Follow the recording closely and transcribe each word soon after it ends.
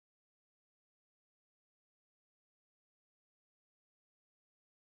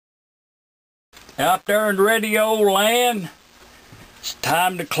out there in radio land, it's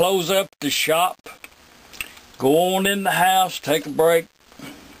time to close up the shop. Go on in the house, take a break,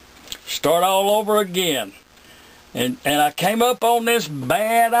 start all over again. And I came up on this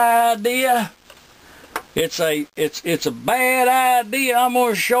bad idea. It's a bad idea. I'm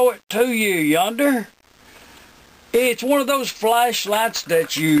going to show it to you yonder. It's one of those flashlights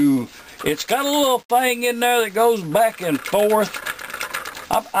that it's got a little thing in there that goes back and forth.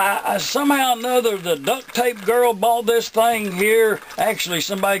 I somehow or another, the duct tape girl bought this thing here. Actually,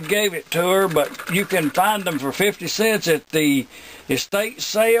 somebody gave it to her, but you can find them for 50 cents at the estate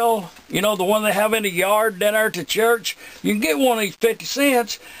sale. You know, the one they have in the yard down there at the church. You can get one of these 50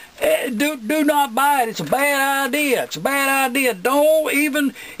 cents. Do not buy it. It's a bad idea. It's a bad idea. Don't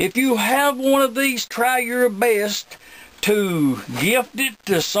even, if you have one of these, try your best to gift it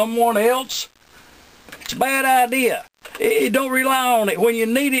to someone else. It's a bad idea. Don't rely on it. When you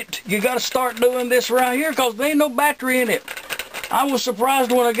need it, you got to start doing this right here, because there ain't no battery in it. I was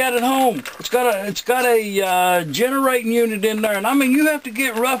surprised when I got it home. It's got a generating unit in there, and I mean, you have to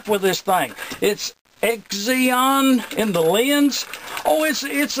get rough with this thing. It's Exion in the lens. Oh,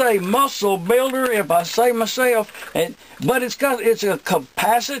 it's a muscle builder, if I say myself. But it's a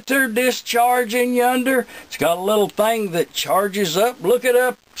capacitor discharge in yonder. It's got a little thing that charges up. Look it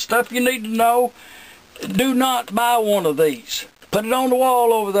up. Stuff you need to know. Do not buy one of these. Put it on the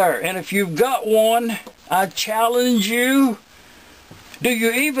wall over there. And if you've got one, I challenge you. Do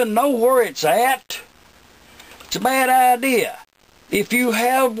you even know where it's at? It's a bad idea. If you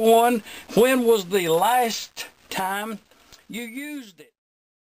have one, when was the last time you used it?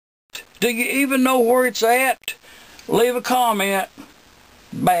 Do you even know where it's at? Leave a comment.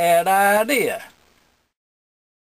 Bad idea.